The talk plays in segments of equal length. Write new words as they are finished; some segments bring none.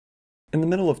In the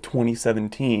middle of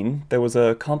 2017, there was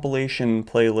a compilation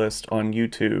playlist on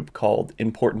YouTube called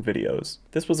Important Videos.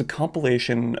 This was a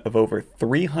compilation of over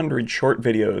 300 short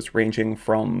videos ranging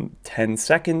from 10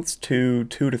 seconds to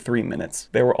 2 to 3 minutes.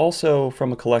 They were also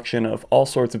from a collection of all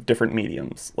sorts of different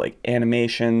mediums, like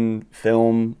animation,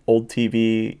 film, old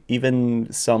TV, even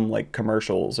some like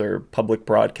commercials or public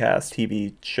broadcast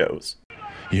TV shows.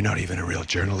 You're not even a real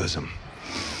journalism.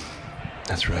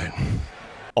 That's right.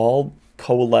 All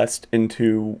coalesced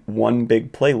into one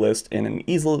big playlist in an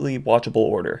easily watchable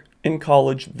order. In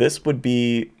college, this would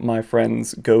be my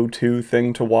friend's go-to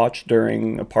thing to watch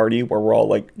during a party where we're all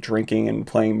like drinking and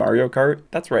playing Mario Kart.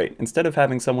 That's right, instead of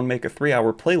having someone make a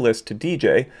 3-hour playlist to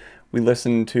DJ, we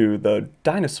listen to the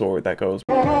dinosaur that goes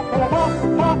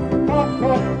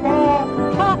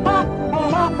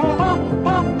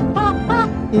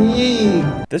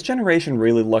This generation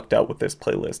really lucked out with this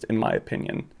playlist, in my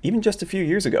opinion. Even just a few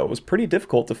years ago, it was pretty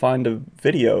difficult to find a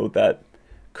video that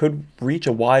could reach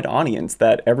a wide audience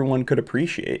that everyone could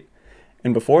appreciate.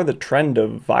 And before the trend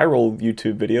of viral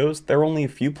YouTube videos, there were only a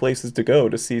few places to go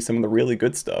to see some of the really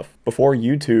good stuff. Before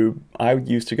YouTube, I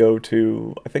used to go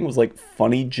to, I think it was like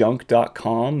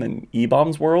funnyjunk.com and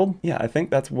eBaum's World. Yeah, I think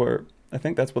that's what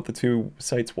the two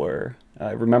sites were.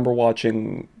 I remember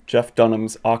watching Jeff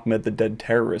Dunham's Ahmed the Dead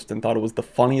Terrorist and thought it was the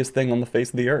funniest thing on the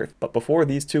face of the earth. But before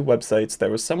these two websites,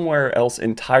 there was somewhere else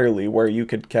entirely where you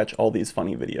could catch all these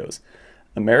funny videos.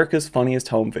 America's Funniest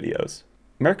Home Videos.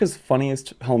 America's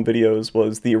Funniest Home Videos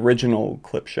was the original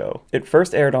clip show. It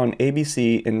first aired on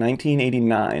ABC in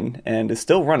 1989 and is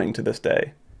still running to this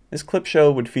day. This clip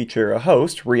show would feature a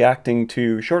host reacting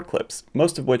to short clips,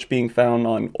 most of which being found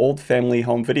on old family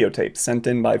home videotapes sent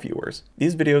in by viewers.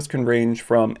 These videos can range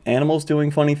from animals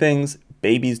doing funny things,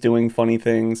 babies doing funny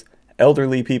things,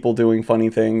 elderly people doing funny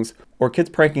things, or kids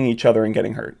pranking each other and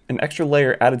getting hurt. An extra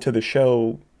layer added to the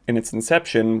show in its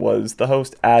inception was the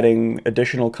host adding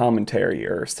additional commentary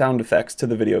or sound effects to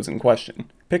the videos in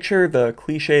question. Picture the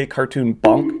cliche cartoon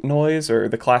bonk noise or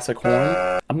the classic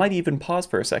horn. I might even pause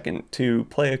for a second to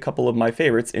play a couple of my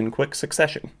favorites in quick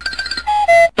succession.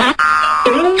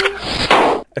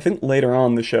 I think later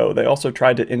on in the show, they also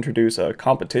tried to introduce a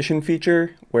competition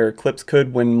feature where clips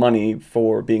could win money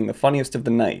for being the funniest of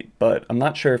the night, but I'm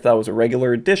not sure if that was a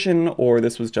regular edition or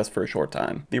this was just for a short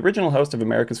time. The original host of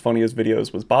America's Funniest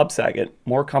Videos was Bob Saget,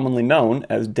 more commonly known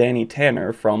as Danny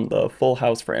Tanner from the Full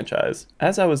House franchise.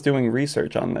 As I was doing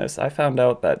research on this, I found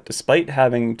out that despite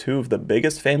having two of the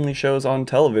biggest family shows on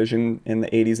television in the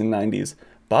 80s and 90s,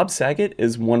 Bob Saget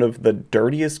is one of the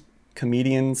dirtiest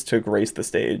comedians to grace the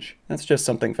stage. That's just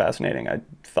something fascinating I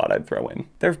thought I'd throw in.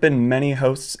 There have been many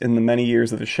hosts in the many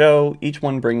years of the show, each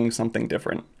one bringing something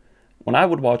different. When I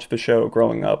would watch the show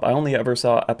growing up, I only ever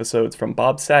saw episodes from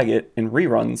Bob Saget in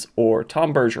reruns or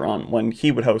Tom Bergeron when he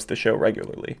would host the show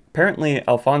regularly. Apparently,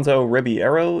 Alfonso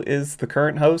Ribeiro is the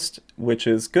current host, which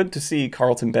is good to see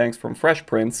Carlton Banks from Fresh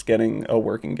Prince getting a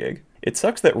working gig. It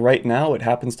sucks that right now it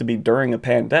happens to be during a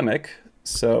pandemic,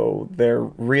 so there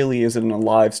really isn't a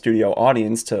live studio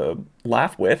audience to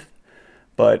laugh with,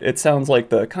 but it sounds like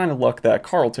the kind of luck that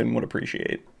Carlton would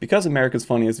appreciate. Because America's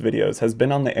Funniest Videos has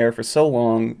been on the air for so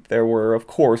long, there were of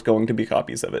course going to be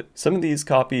copies of it. Some of these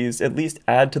copies at least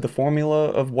add to the formula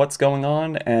of what's going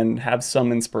on and have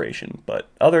some inspiration, but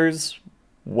others,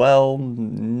 well,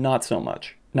 not so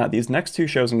much. Now, these next two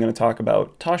shows I'm going to talk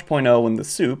about, Tosh.0 and The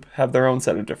Soup, have their own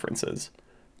set of differences.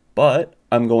 But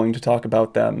I'm going to talk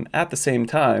about them at the same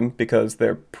time because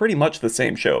they're pretty much the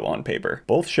same show on paper.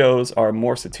 Both shows are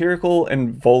more satirical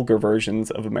and vulgar versions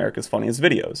of America's Funniest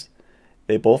Videos.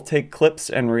 They both take clips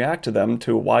and react to them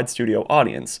to a wide studio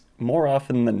audience, more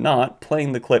often than not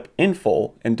playing the clip in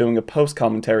full and doing a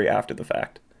post-commentary after the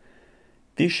fact.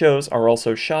 These shows are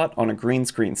also shot on a green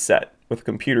screen set, with a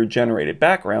computer-generated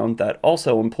background that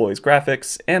also employs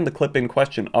graphics and the clip in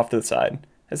question off to the side,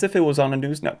 as if it was on a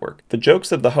news network. The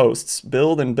jokes of the hosts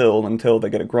build and build until they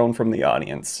get a groan from the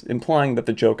audience, implying that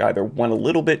the joke either went a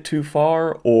little bit too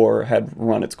far or had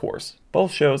run its course.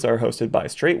 Both shows are hosted by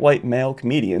straight white male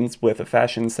comedians with a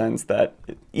fashion sense that,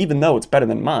 even though it's better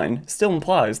than mine, still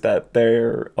implies that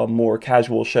they're a more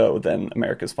casual show than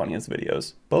America's Funniest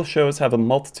Videos. Both shows have a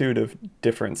multitude of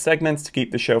different segments to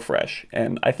keep the show fresh,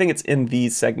 and I think it's in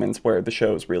these segments where the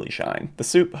shows really shine. The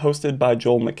Soup, hosted by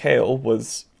Joel McHale,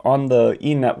 was on the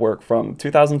E! Network from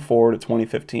 2004 to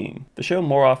 2015. The show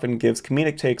more often gives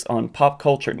comedic takes on pop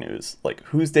culture news, like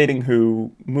who's dating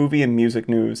who, movie and music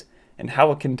news, and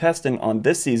how a contestant on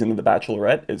this season of The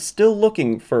Bachelorette is still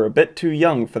looking for a bit too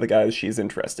young for the guys she's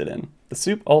interested in. The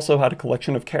Soup also had a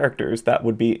collection of characters that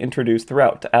would be introduced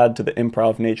throughout to add to the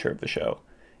improv nature of the show.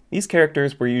 These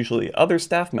characters were usually other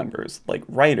staff members, like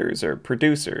writers or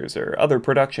producers or other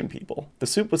production people. The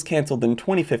Soup was canceled in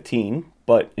 2015,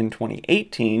 but in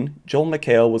 2018, Joel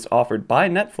McHale was offered by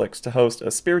Netflix to host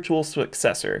a spiritual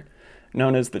successor,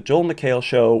 known as The Joel McHale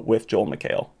Show with Joel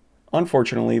McHale.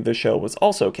 Unfortunately, the show was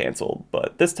also canceled,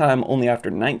 but this time only after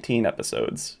 19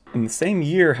 episodes. In the same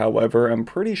year, however, I'm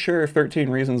pretty sure 13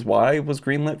 Reasons Why was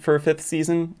greenlit for a 5th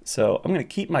season, so I'm going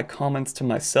to keep my comments to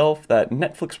myself that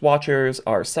Netflix watchers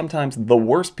are sometimes the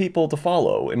worst people to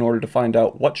follow in order to find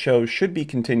out what shows should be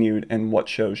continued and what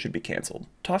shows should be canceled.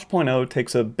 Tosh.0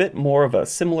 takes a bit more of a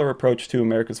similar approach to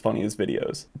America's Funniest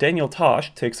Videos. Daniel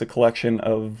Tosh takes a collection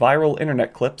of viral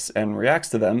internet clips and reacts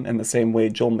to them in the same way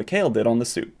Joel McHale did on The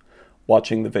Soup,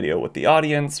 watching the video with the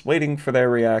audience, waiting for their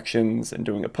reactions, and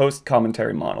doing a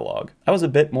post-commentary monologue. I was a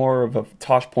bit more of a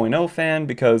Tosh.0 fan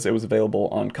because it was available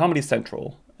on Comedy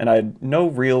Central, and I had no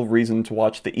real reason to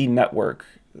watch the E! Network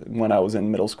when I was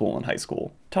in middle school and high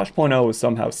school. Tosh.0 is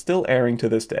somehow still airing to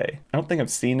this day. I don't think I've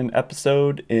seen an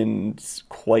episode in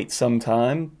quite some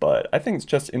time, but I think it's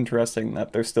just interesting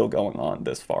that they're still going on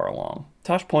this far along.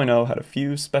 Tosh.0 had a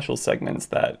few special segments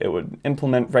that it would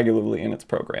implement regularly in its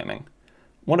programming.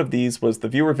 One of these was the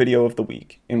viewer video of the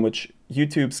week, in which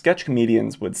YouTube sketch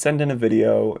comedians would send in a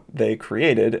video they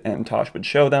created and Tosh would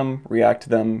show them, react to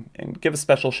them, and give a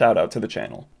special shout out to the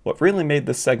channel. What really made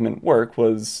this segment work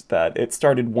was that it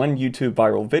started when YouTube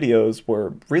viral videos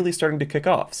were really starting to kick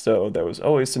off, so there was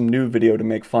always some new video to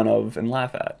make fun of and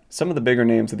laugh at. Some of the bigger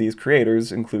names of these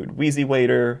creators include Wheezy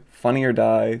Waiter, Funny or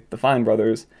Die, The Fine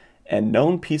Brothers, and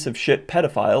known piece of shit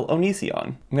pedophile Onision.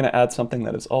 I'm going to add something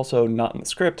that is also not in the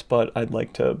script, but I'd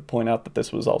like to point out that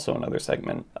this was also another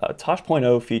segment.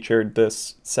 Tosh.0 featured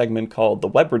this segment called The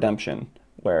Web Redemption,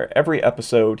 where every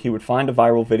episode he would find a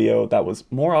viral video that was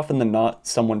more often than not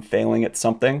someone failing at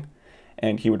something,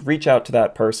 and he would reach out to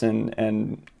that person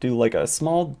and do like a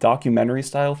small documentary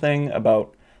style thing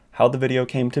about how the video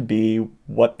came to be,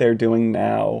 what they're doing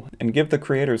now, and give the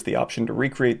creators the option to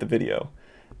recreate the video.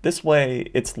 This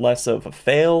way, it's less of a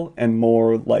fail and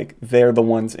more like they're the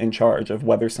ones in charge of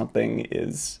whether something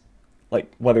goes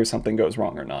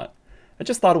wrong or not. I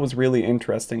just thought it was really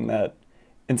interesting that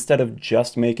instead of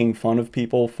just making fun of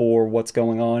people for what's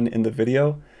going on in the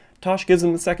video, Tosh gives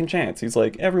them a second chance. He's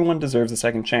like, everyone deserves a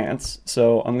second chance,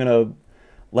 so I'm gonna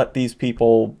let these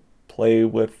people play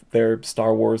with their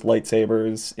Star Wars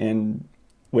lightsabers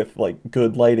with like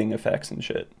good lighting effects and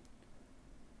shit.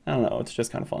 I don't know, it's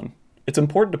just kind of fun. It's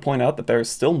important to point out that there are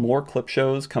still more clip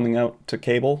shows coming out to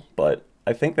cable, but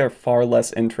I think they're far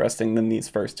less interesting than these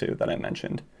first two that I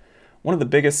mentioned. One of the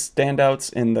biggest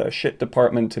standouts in the shit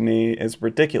department to me is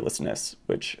Ridiculousness,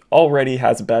 which already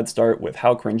has a bad start with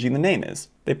how cringy the name is.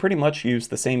 They pretty much use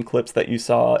the same clips that you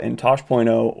saw in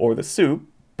Tosh.0 or The Soup,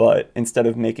 but instead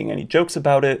of making any jokes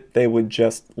about it, they would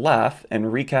just laugh and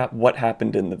recap what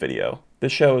happened in the video.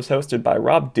 This show is hosted by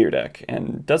Rob Dyrdek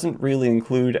and doesn't really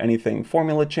include anything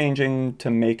formula changing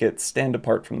to make it stand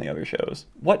apart from the other shows.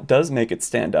 What does make it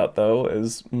stand out though,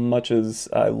 as much as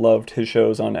I loved his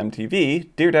shows on MTV,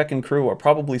 Dyrdek and crew are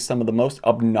probably some of the most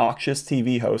obnoxious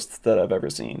TV hosts that I've ever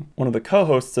seen. One of the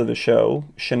co-hosts of the show,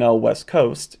 Chanel West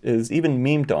Coast, is even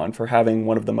memed on for having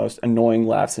one of the most annoying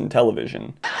laughs in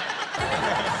television.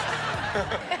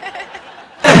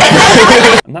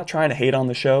 I'm not trying to hate on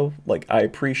the show, like I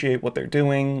appreciate what they're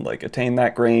doing, like attain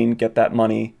that grain, get that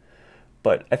money,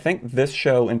 but I think this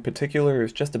show in particular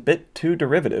is just a bit too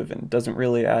derivative and doesn't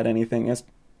really add anything as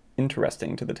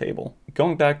interesting to the table.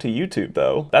 Going back to YouTube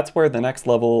though, that's where the next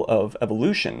level of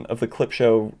evolution of the clip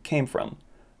show came from.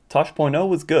 Tosh.0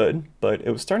 was good, but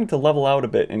it was starting to level out a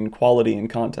bit in quality and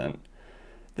content.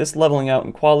 This leveling out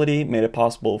in quality made it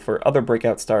possible for other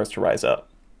breakout stars to rise up.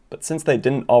 But since they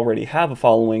didn't already have a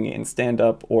following in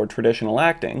stand-up or traditional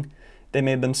acting, they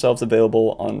made themselves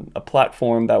available on a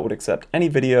platform that would accept any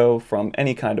video from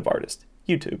any kind of artist,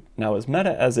 YouTube. Now, as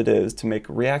meta as it is to make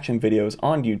reaction videos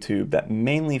on YouTube that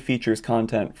mainly features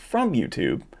content from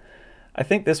YouTube, I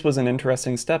think this was an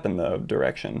interesting step in the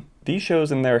direction. These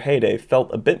shows in their heyday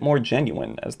felt a bit more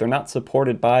genuine, as they're not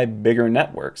supported by bigger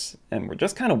networks, and we're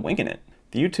just kind of winging it.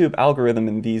 The YouTube algorithm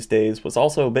in these days was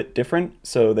also a bit different,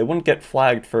 so they wouldn't get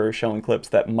flagged for showing clips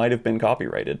that might have been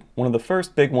copyrighted. One of the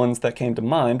first big ones that came to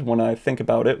mind when I think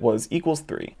about it was Equals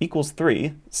 3. Equals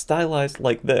 3, stylized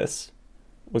like this,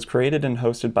 was created and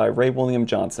hosted by Ray William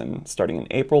Johnson starting in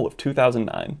April of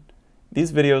 2009.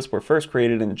 These videos were first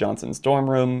created in Johnson's dorm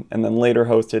room and then later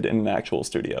hosted in an actual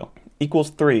studio.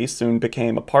 Equals 3 soon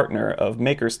became a partner of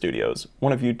Maker Studios,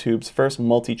 one of YouTube's first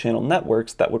multi-channel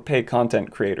networks that would pay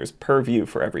content creators per view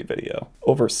for every video.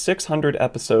 Over 600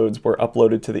 episodes were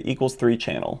uploaded to the Equals 3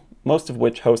 channel, most of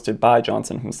which hosted by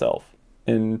Johnson himself.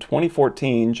 In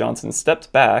 2014, Johnson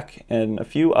stepped back, and a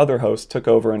few other hosts took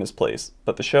over in his place,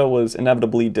 but the show was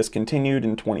inevitably discontinued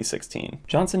in 2016.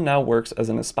 Johnson now works as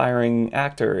an aspiring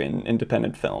actor in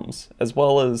independent films, as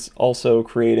well as also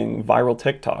creating viral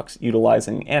TikToks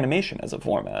utilizing animation as a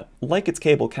format. Like its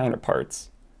cable counterparts,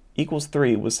 Equals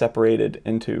 3 was separated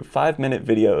into 5-minute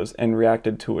videos and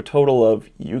reacted to a total of,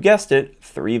 you guessed it,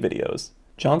 3 videos.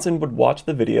 Johnson would watch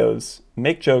the videos,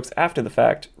 make jokes after the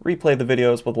fact, replay the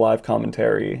videos with live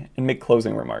commentary, and make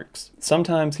closing remarks.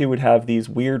 Sometimes he would have these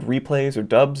weird replays or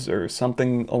dubs or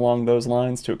something along those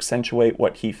lines to accentuate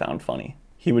what he found funny.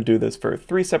 He would do this for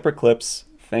 3 separate clips,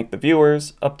 thank the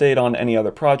viewers, update on any other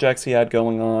projects he had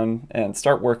going on, and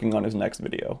start working on his next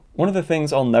video. One of the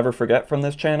things I'll never forget from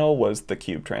this channel was the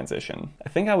cube transition. I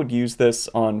think I would use this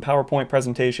on PowerPoint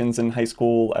presentations in high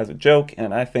school as a joke,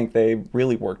 and I think they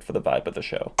really worked for the vibe of the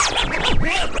show.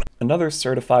 Another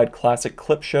certified classic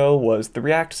clip show was the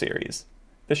React series.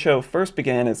 This show first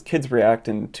began as Kids React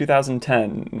in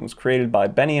 2010 and was created by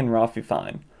Benny and Rafi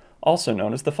Fine, also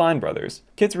known as the Fine Brothers.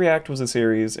 Kids React was a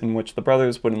series in which the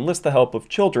brothers would enlist the help of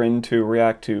children to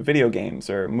react to video games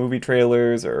or movie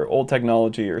trailers or old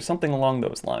technology or something along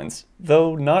those lines.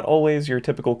 Though not always your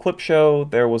typical clip show,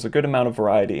 there was a good amount of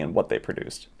variety in what they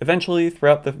produced. Eventually,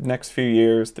 throughout the next few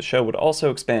years, the show would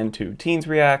also expand to Teens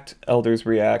React, Elders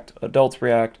React, Adults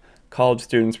React, College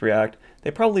Students React. They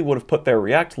probably would have put their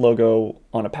React logo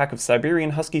on a pack of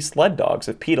Siberian Husky sled dogs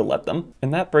if PETA let them.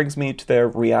 And that brings me to their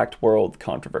React World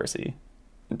controversy.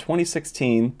 In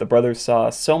 2016, the brothers saw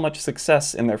so much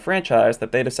success in their franchise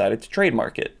that they decided to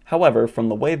trademark it. However, from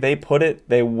the way they put it,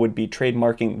 they would be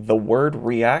trademarking the word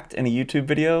React in a YouTube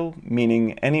video,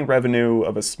 meaning any revenue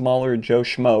of a smaller Joe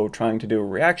Schmo trying to do a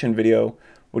reaction video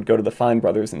would go to the Fine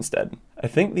Brothers instead. I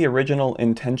think the original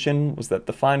intention was that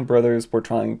the Fine Brothers were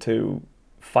trying to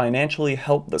financially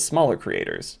help the smaller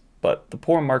creators, but the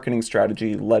poor marketing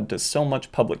strategy led to so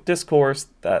much public discourse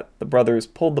that the brothers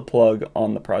pulled the plug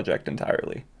on the project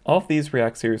entirely. All of these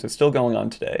React series are still going on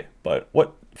today, but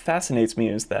what fascinates me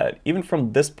is that even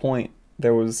from this point,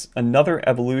 there was another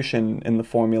evolution in the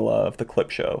formula of the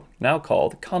clip show, now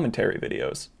called commentary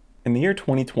videos. In the year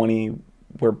 2020,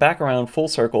 we're back around full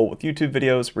circle with YouTube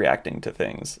videos reacting to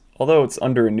things, although it's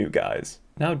under a new guise.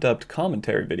 Now dubbed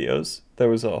commentary videos, there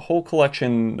was a whole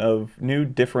collection of new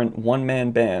different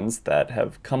one-man bands that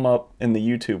have come up in the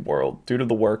YouTube world due to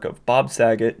the work of Bob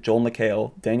Saget, Joel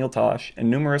McHale, Daniel Tosh, and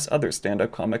numerous other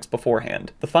stand-up comics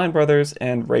beforehand. The Fine Brothers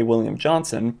and Ray William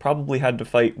Johnson probably had to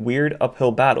fight weird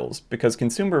uphill battles because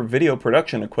consumer video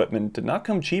production equipment did not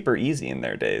come cheap or easy in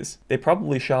their days. They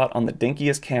probably shot on the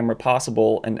dinkiest camera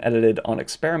possible and edited on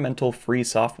experimental free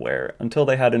software until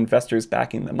they had investors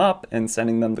backing them up and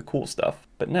sending them the cool stuff.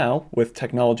 But now, with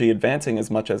technology advancing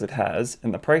as much as it has,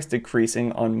 and the price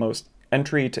decreasing on most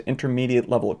entry to intermediate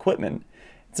level equipment,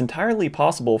 it's entirely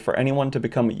possible for anyone to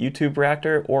become a YouTube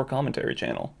reactor or commentary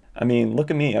channel. I mean,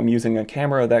 look at me, I'm using a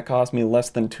camera that cost me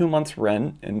less than 2 months'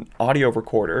 rent, an audio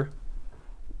recorder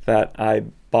that I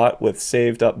bought with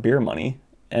saved up beer money,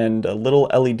 and a little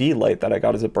LED light that I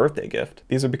got as a birthday gift.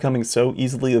 These are becoming so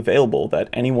easily available that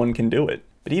anyone can do it.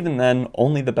 But even then,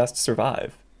 only the best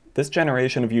survive. This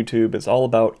generation of YouTube is all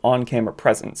about on-camera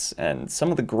presence, and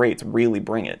some of the greats really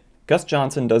bring it. Gus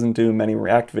Johnson doesn't do many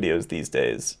React videos these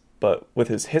days, but with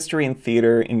his history in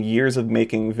theater and years of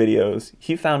making videos,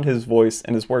 he found his voice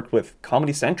and has worked with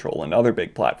Comedy Central and other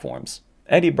big platforms.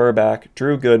 Eddie Burback,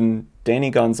 Drew Gooden, Danny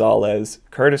Gonzalez,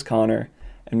 Curtis Connor,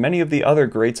 and many of the other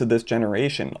greats of this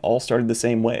generation all started the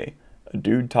same way. A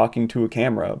dude talking to a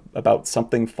camera about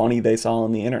something funny they saw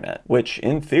on the internet, which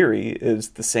in theory is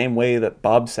the same way that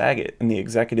Bob Saget and the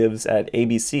executives at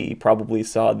ABC probably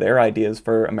saw their ideas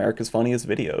for America's Funniest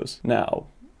Videos. Now,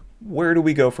 where do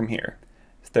we go from here?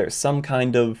 Is there some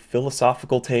kind of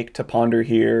philosophical take to ponder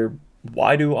here?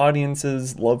 Why do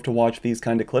audiences love to watch these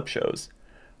kind of clip shows?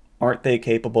 Aren't they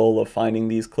capable of finding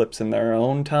these clips in their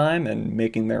own time and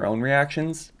making their own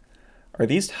reactions? Are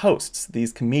these hosts,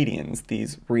 these comedians,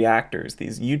 these reactors,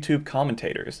 these YouTube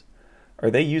commentators,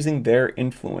 are they using their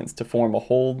influence to form a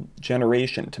whole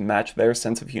generation to match their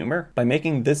sense of humor? By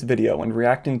making this video and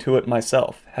reacting to it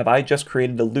myself, have I just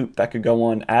created a loop that could go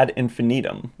on ad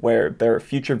infinitum, where there are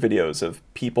future videos of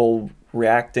people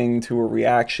reacting to a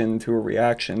reaction to a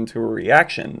reaction to a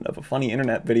reaction of a funny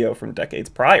internet video from decades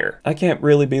prior. I can't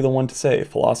really be the one to say.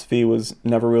 Philosophy was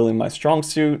never really my strong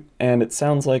suit, and it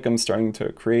sounds like I'm starting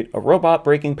to create a robot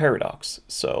breaking paradox.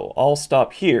 So I'll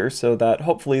stop here so that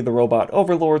hopefully the robot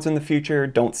overlords in the future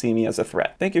don't see me as a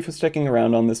threat. Thank you for sticking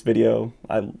around on this video.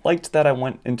 I liked that I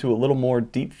went into a little more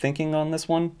deep thinking on this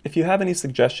one. If you have any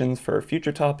suggestions for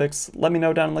future topics, let me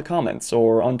know down in the comments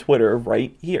or on Twitter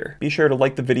right here. Be sure to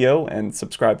like the video and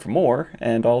subscribe for more,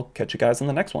 and I'll catch you guys in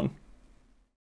the next one.